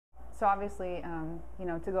So obviously,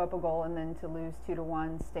 to go up a goal and then to lose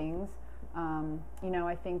 2-1 stings.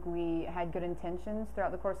 I think we had good intentions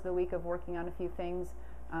throughout the course of the week of working on a few things,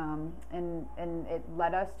 and it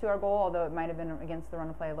led us to our goal, although it might have been against the run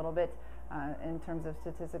of play a little bit. In terms of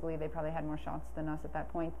statistically, they probably had more shots than us at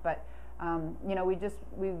that point. But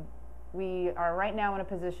we are right now in a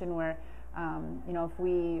position where if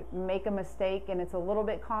we make a mistake and it's a little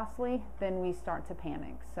bit costly, then we start to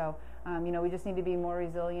panic. So we just need to be more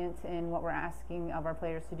resilient in what we're asking of our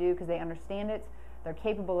players to do, because they understand it, they're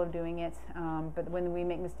capable of doing it. But when we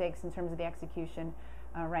make mistakes in terms of the execution,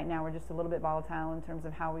 right now we're just a little bit volatile in terms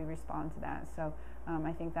of how we respond to that. So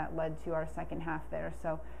I think that led to our second half there.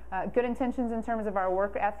 So good intentions in terms of our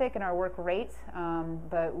work ethic and our work rate,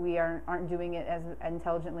 but we aren't doing it as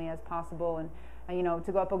intelligently as possible. And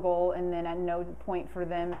to go up a goal and then at no point for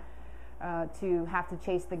them to have to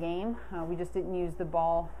chase the game. We just didn't use the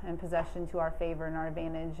ball and possession to our favor and our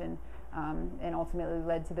advantage, and ultimately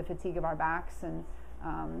led to the fatigue of our backs and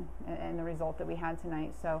the result that we had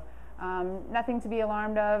tonight. So nothing to be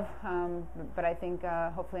alarmed of, but I think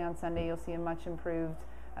hopefully on Sunday you'll see a much improved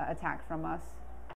attack from us.